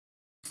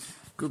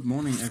Good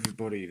morning,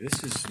 everybody.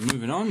 This is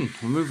moving on.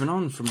 We're moving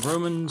on from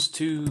Romans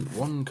to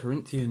 1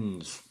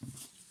 Corinthians.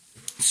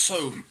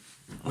 So,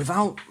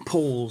 without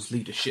Paul's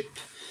leadership,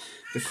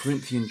 the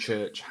Corinthian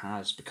church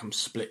has become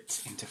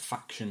split into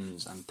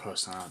factions and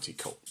personality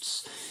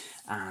cults.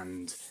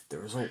 And the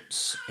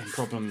results in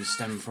problems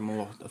stem from a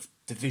lot of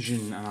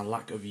division and a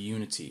lack of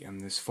unity.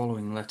 And this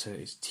following letter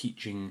is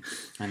teaching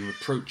and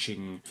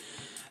reproaching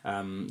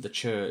the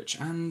church,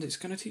 and it's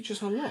going to teach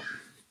us a lot.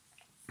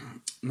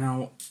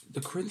 Now,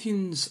 the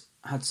Corinthians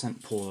had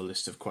sent Paul a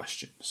list of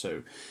questions.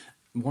 So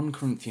 1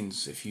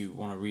 Corinthians, if you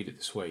want to read it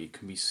this way,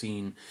 can be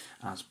seen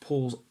as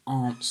Paul's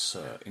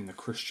answer in the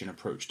Christian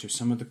approach to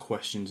some of the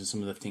questions and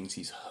some of the things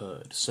he's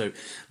heard. So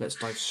let's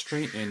dive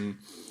straight in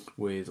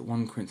with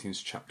 1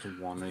 Corinthians chapter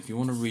 1. And if you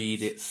want to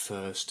read it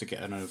first to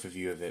get an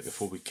overview of it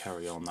before we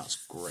carry on,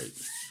 that's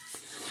great.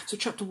 So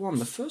chapter 1,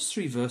 the first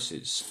 3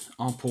 verses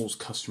are Paul's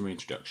customary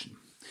introduction.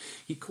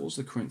 He calls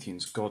the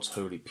Corinthians God's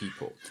holy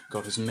people.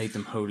 God has made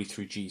them holy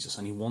through Jesus,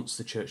 and he wants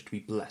the church to be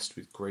blessed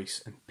with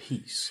grace and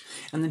peace.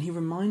 And then he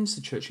reminds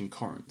the church in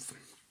Corinth,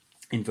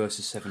 in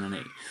verses 7 and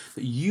 8,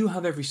 that you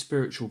have every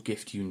spiritual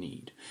gift you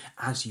need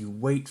as you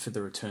wait for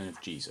the return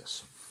of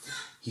Jesus.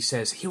 He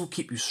says he will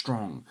keep you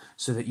strong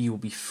so that you will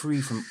be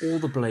free from all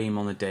the blame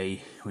on the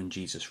day when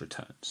Jesus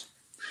returns.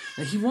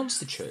 Now, he wants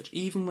the church,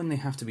 even when they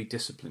have to be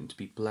disciplined, to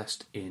be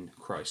blessed in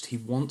Christ. He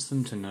wants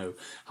them to know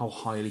how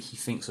highly he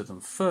thinks of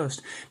them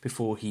first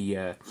before he,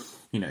 as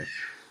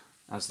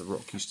The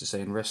Rock used to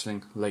say in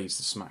wrestling, lays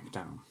the smack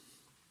down.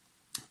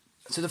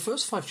 So the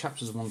first 5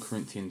 chapters of 1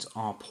 Corinthians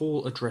are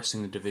Paul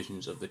addressing the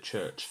divisions of the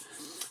church.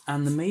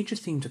 And the major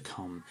theme to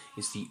come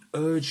is the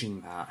urging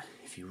that,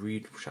 if you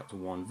read chapter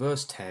 1,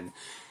 verse 10,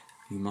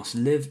 you must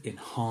live in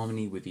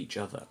harmony with each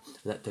other.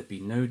 Let there be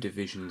no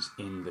divisions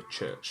in the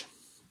church.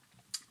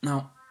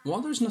 Now,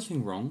 while there is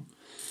nothing wrong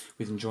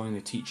with enjoying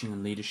the teaching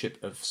and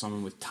leadership of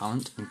someone with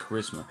talent and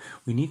charisma,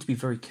 we need to be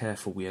very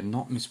careful we are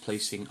not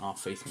misplacing our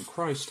faith in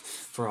Christ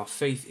for our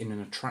faith in an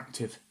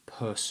attractive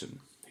person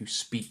who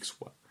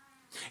speaks well.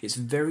 It's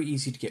very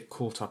easy to get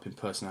caught up in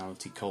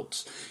personality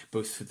cults,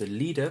 both for the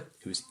leader,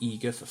 who is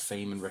eager for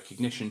fame and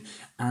recognition,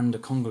 and a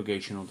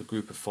congregation or the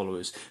group of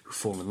followers who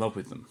fall in love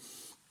with them.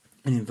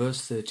 And in verse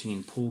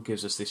 13, Paul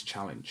gives us this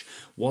challenge.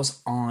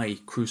 Was I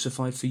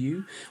crucified for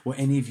you? Were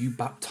any of you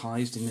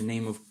baptized in the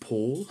name of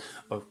Paul?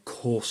 Of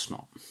course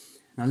not.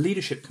 Now,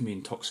 leadership can be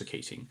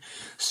intoxicating.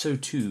 So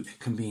too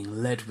can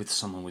being led with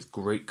someone with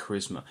great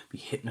charisma be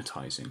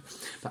hypnotizing.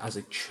 But as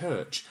a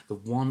church, the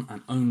one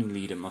and only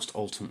leader must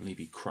ultimately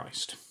be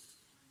Christ.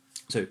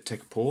 So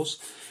take a pause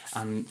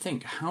and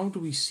think, how do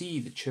we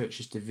see the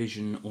church's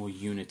division or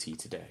unity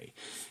today?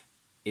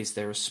 Is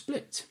there a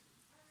split?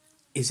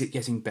 Is it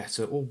getting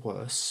better or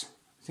worse?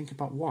 Think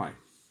about why.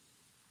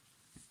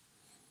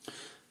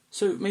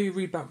 So maybe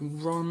read back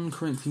 1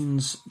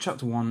 Corinthians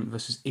chapter 1,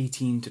 verses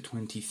 18 to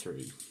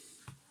 23.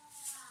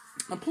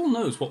 Now, Paul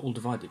knows what will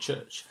divide the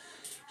church.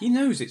 He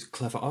knows it's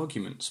clever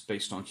arguments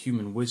based on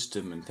human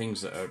wisdom and things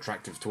that are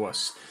attractive to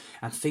us,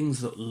 and things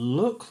that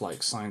look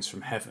like signs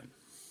from heaven.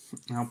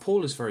 Now,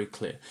 Paul is very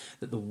clear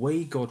that the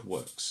way God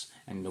works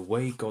and the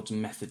way God's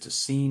methods are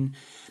seen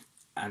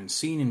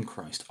in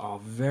Christ are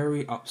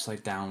very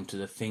upside down to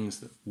the things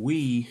that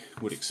we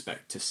would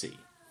expect to see.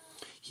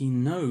 He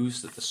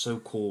knows that the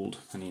so-called,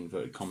 and in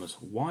inverted commas,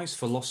 wise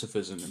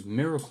philosophers and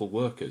miracle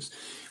workers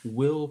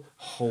will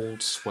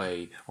hold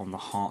sway on the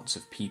hearts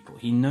of people.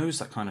 He knows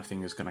that kind of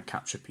thing is going to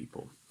capture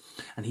people.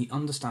 And he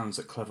understands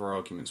that clever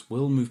arguments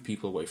will move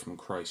people away from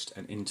Christ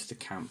and into the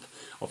camp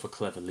of a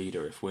clever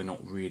leader if we're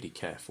not really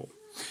careful.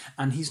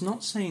 And he's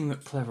not saying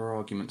that clever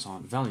arguments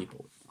aren't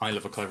valuable. I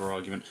love a clever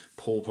argument.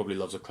 Paul probably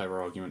loves a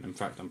clever argument. In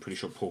fact, I'm pretty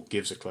sure Paul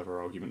gives a clever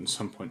argument at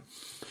some point.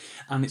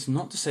 And it's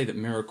not to say that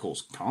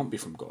miracles can't be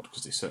from God,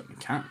 because they certainly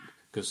can.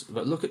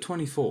 But look at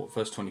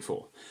verse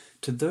 24.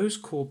 To those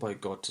called by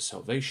God to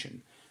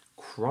salvation,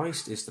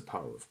 Christ is the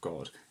power of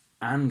God,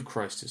 and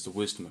Christ is the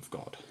wisdom of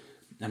God.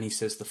 And he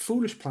says the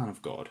foolish plan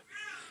of God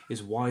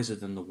is wiser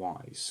than the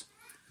wise.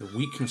 The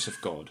weakness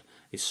of God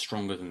is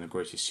stronger than the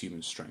greatest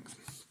human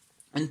strength.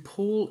 And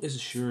Paul is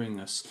assuring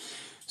us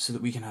so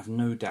that we can have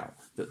no doubt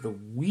that the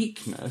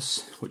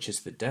weakness, which is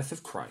the death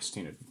of Christ,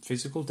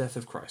 physical death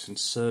of Christ and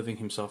serving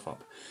himself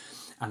up,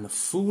 and the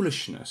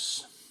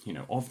foolishness,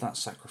 of that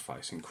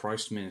sacrifice in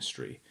Christ's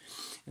ministry,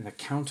 in the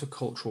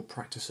countercultural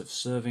practice of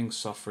serving,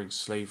 suffering,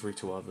 slavery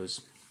to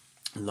others,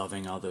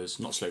 loving others,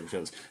 not slavery to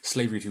others,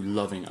 slavery to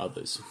loving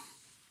others.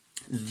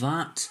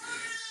 That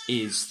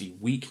is the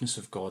weakness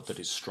of God that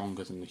is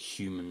stronger than the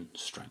human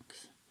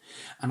strength.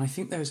 And I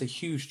think there's a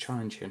huge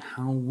challenge here in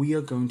how we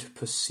are going to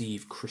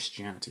perceive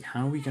Christianity.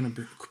 How are we going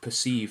to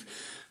perceive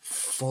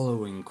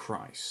following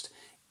Christ?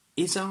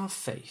 Is our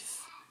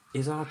faith,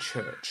 is our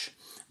church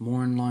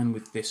more in line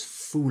with this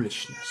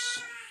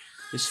foolishness?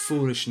 This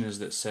foolishness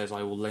that says,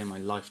 I will lay my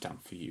life down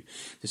for you.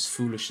 This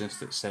foolishness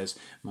that says,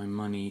 my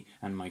money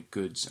and my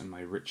goods and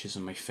my riches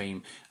and my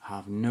fame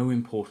have no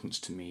importance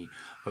to me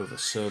over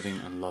serving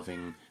and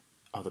loving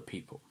other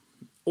people.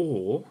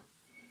 Or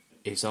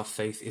Is our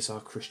faith, is our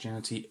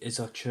Christianity, is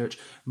our church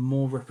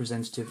more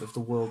representative of the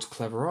world's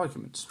clever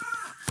arguments?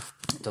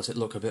 Does it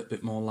look a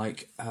bit more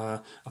like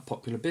a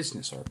popular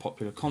business or a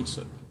popular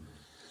concert?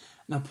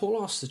 Now,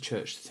 Paul asks the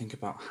church to think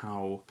about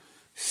how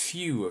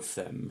few of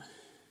them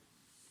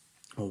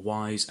are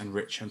wise and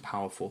rich and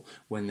powerful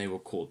when they were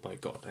called by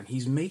God. And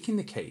he's making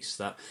the case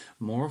that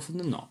more often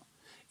than not,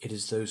 it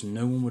is those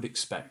no one would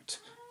expect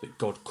that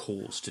God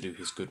calls to do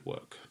his good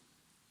work.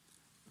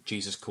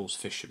 Jesus calls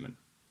fishermen.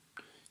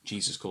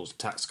 Jesus calls a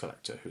tax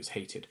collector who is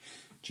hated.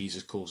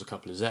 Jesus calls a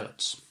couple of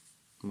zealots.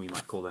 We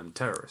might call them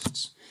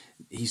terrorists.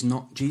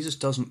 Jesus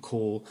doesn't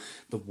call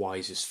the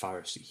wisest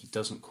Pharisee. He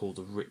doesn't call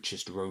the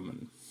richest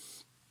Roman.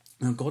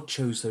 Now, God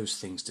chose those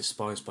things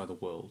despised by the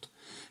world,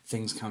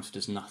 things counted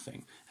as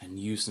nothing, and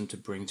used them to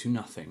bring to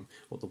nothing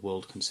what the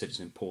world considers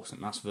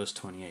important. That's verse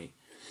 28.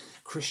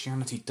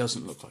 Christianity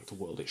doesn't look like the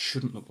world. It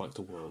shouldn't look like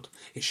the world.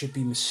 It should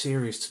be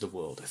mysterious to the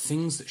world.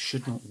 Things that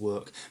should not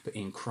work, but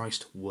in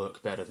Christ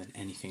work better than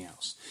anything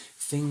else.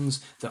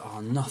 Things that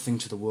are nothing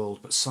to the world,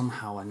 but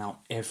somehow are now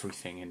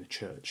everything in the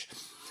church.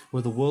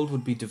 Where the world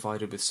would be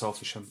divided with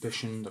selfish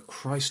ambition, the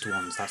Christ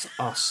ones, that's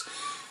us,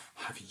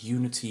 have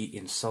unity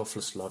in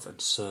selfless love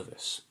and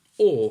service.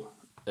 Or,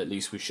 at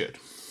least we should.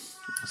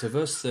 So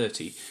verse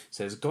 30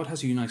 says, God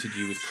has united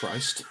you with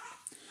Christ.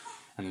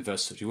 And in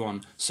verse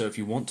 31, so if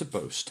you want to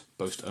boast,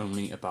 boast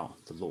only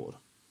about the Lord.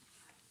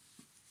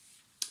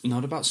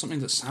 Not about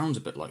something that sounds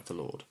a bit like the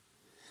Lord.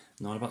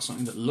 Not about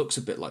something that looks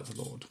a bit like the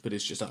Lord, but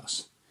is just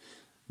us.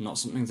 Not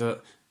something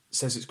that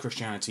says it's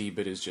Christianity,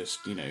 but is just,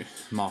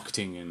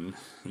 marketing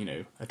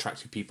and,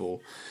 attractive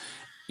people,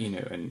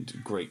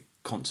 and great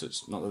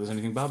concerts. Not that there's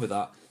anything bad with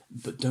that,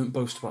 but don't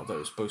boast about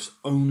those. Boast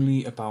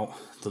only about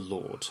the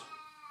Lord.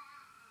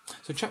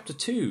 So chapter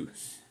 2,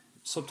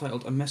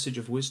 subtitled A Message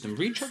of Wisdom.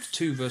 Read chapter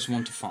 2, verse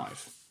 1 to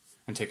 5,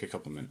 and take a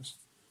couple of minutes.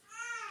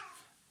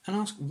 And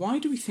ask, why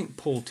do we think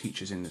Paul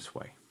teaches in this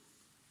way?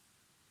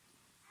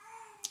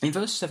 In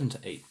verse 7 to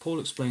 8,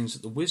 Paul explains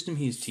that the wisdom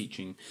he is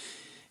teaching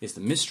is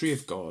the mystery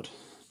of God.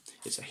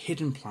 It's a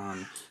hidden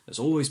plan that's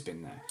always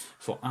been there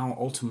for our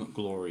ultimate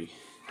glory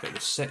that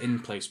was set in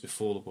place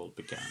before the world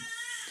began.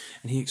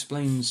 And he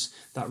explains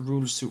that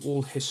rulers through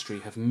all history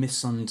have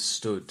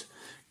misunderstood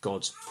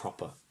God's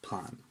proper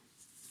plan.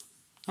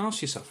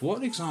 Ask yourself,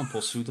 what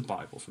examples through the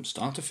Bible, from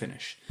start to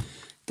finish,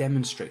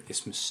 demonstrate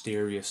this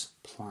mysterious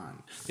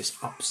plan, this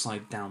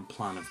upside-down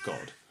plan of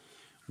God?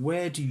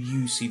 Where do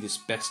you see this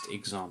best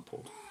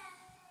example?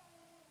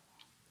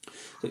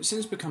 So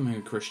since becoming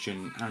a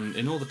Christian, and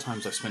in all the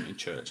times I've spent in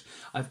church,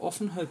 I've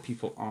often heard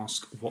people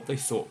ask what they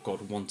thought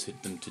God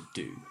wanted them to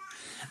do.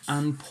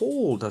 And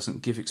Paul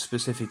doesn't give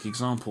specific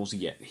examples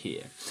yet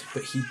here,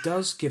 but he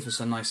does give us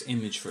a nice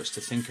image for us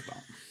to think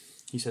about.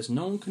 He says,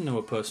 no one can know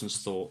a person's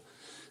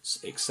thoughts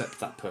except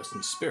that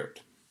person's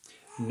spirit.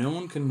 No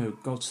one can know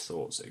God's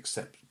thoughts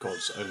except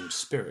God's own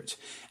spirit,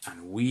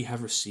 and we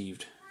have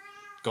received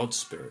God's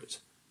spirit,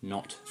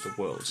 not the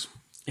world's.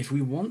 If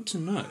we want to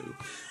know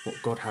what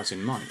God has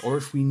in mind, or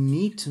if we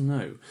need to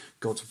know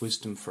God's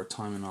wisdom for a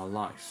time in our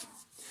life,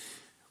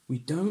 we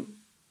don't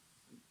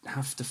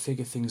have to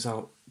figure things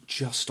out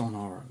just on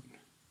our own,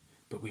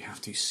 but we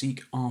have to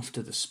seek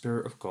after the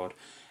Spirit of God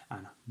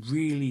and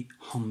really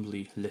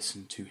humbly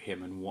listen to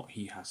him and what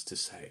he has to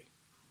say.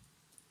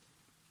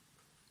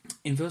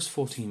 In verse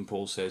 14,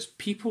 Paul says,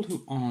 people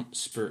who aren't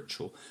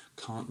spiritual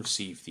can't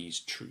receive these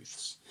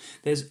truths.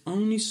 There's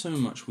only so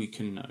much we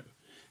can know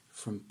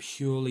from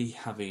purely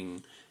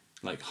having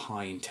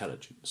high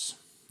intelligence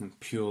and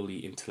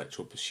purely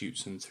intellectual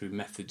pursuits and through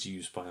methods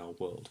used by our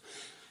world.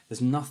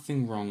 There's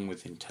nothing wrong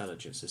with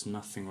intelligence, there's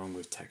nothing wrong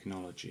with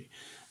technology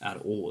at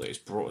all. It's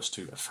brought us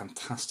to a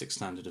fantastic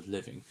standard of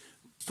living.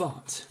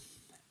 But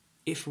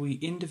if we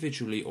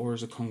individually or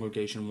as a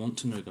congregation want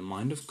to know the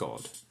mind of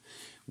God,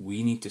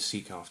 we need to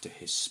seek after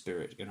his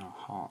spirit in our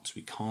hearts.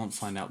 We can't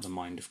find out the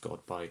mind of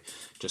God by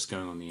just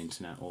going on the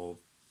internet or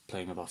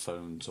playing with our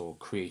phones or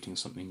creating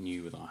something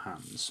new with our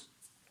hands.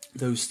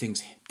 Those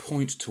things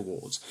point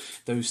towards,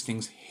 those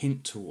things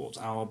hint towards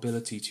our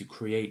ability to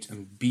create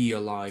and be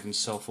alive and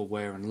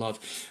self-aware and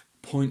love,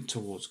 point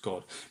towards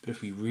God. But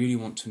if we really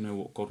want to know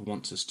what God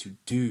wants us to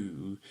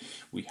do,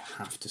 we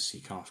have to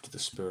seek after the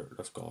Spirit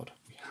of God.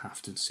 We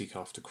have to seek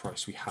after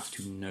Christ. We have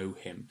to know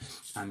him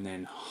and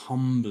then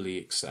humbly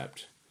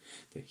accept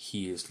that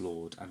he is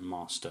Lord and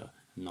Master,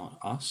 not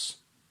us.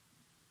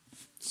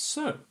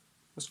 So,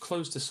 let's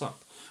close this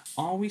up.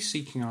 Are we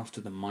seeking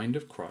after the mind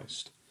of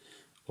Christ,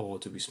 or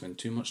do we spend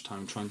too much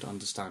time trying to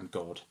understand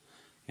God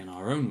in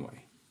our own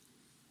way?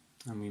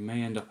 And we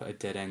may end up at a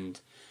dead end,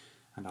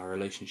 and our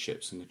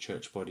relationships in the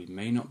church body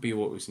may not be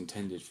what was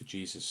intended for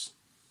Jesus,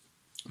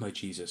 by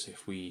Jesus,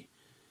 if we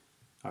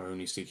are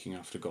only seeking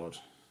after God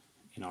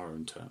in our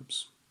own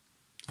terms.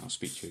 I'll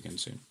speak to you again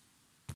soon.